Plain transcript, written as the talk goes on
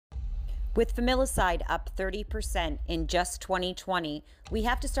With familicide up 30% in just 2020, we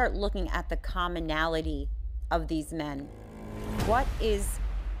have to start looking at the commonality of these men. What is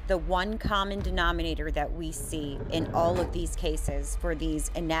the one common denominator that we see in all of these cases for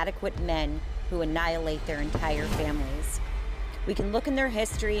these inadequate men who annihilate their entire families? We can look in their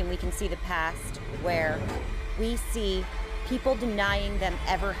history and we can see the past where we see people denying them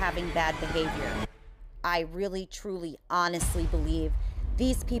ever having bad behavior. I really, truly, honestly believe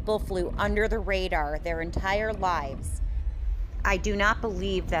these people flew under the radar their entire lives. I do not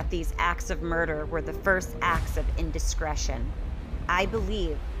believe that these acts of murder were the first acts of indiscretion. I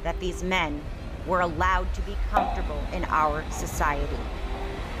believe that these men were allowed to be comfortable in our society.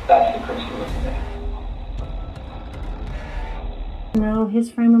 That's the Christian. No, his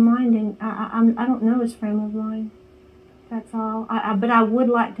frame of mind, and I don't know his frame of mind. That's all. But I would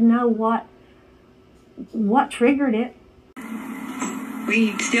like to know what triggered it.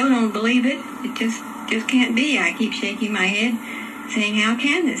 We still don't believe it. It just can't be. I keep shaking my head, saying, "How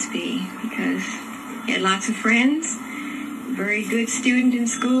can this be?" Because he had lots of friends, a very good student in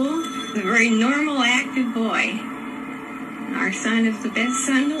school, a very normal, active boy. Our son is the best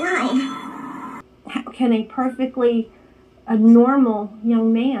son in the world. How can a normal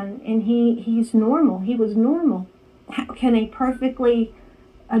young man, and he's normal. He was normal. How can a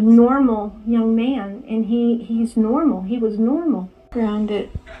normal young man, and he's normal. He was normal.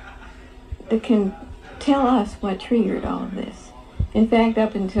 That can tell us what triggered all of this. In fact,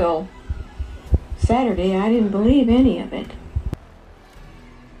 up until Saturday, I didn't believe any of it.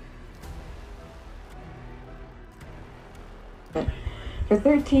 But for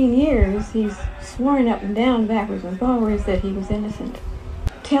 13 years, he's sworn up and down, backwards and forwards, that he was innocent.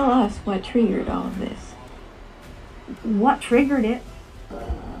 Tell us what triggered all of this. What triggered it?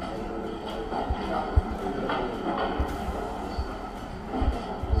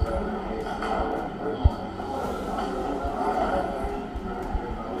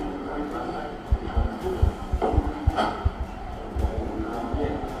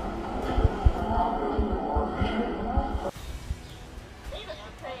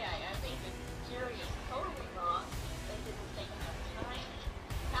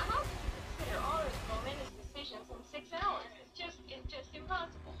 It's just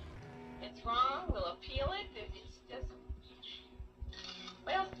impossible. It's wrong. We'll appeal it. It's just.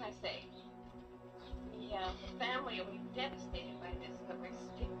 What else can I say? The family will be devastated by this, but we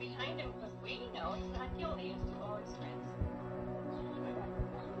stick behind him because we know he's not guilty, as to all his friends.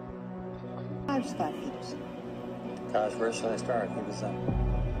 How's Scott Peterson? Gosh, where should I start?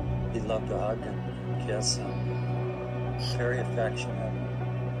 He loved to hug and kiss and very affectionate.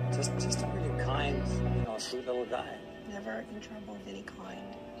 Just a really kind, sweet little guy. Never in trouble of any kind.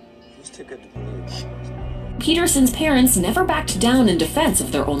 He was too good to believe. Peterson's parents never backed down in defense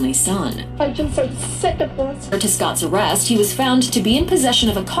of their only son. I'm just so sick of this. Prior to Scott's arrest, he was found to be in possession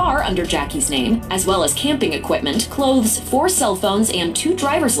of a car under Jackie's name, as well as camping equipment, clothes, 4 cell phones, and 2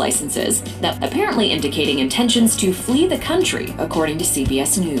 driver's licenses, that apparently indicating intentions to flee the country, according to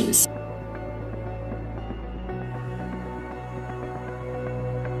CBS News.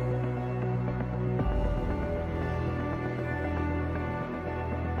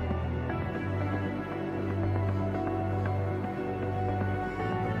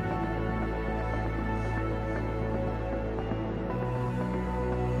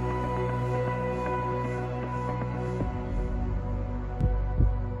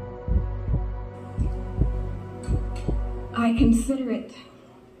 I consider it,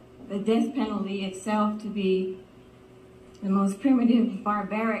 the death penalty itself, to be the most primitive,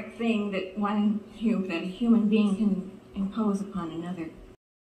 barbaric thing that a human being can impose upon another.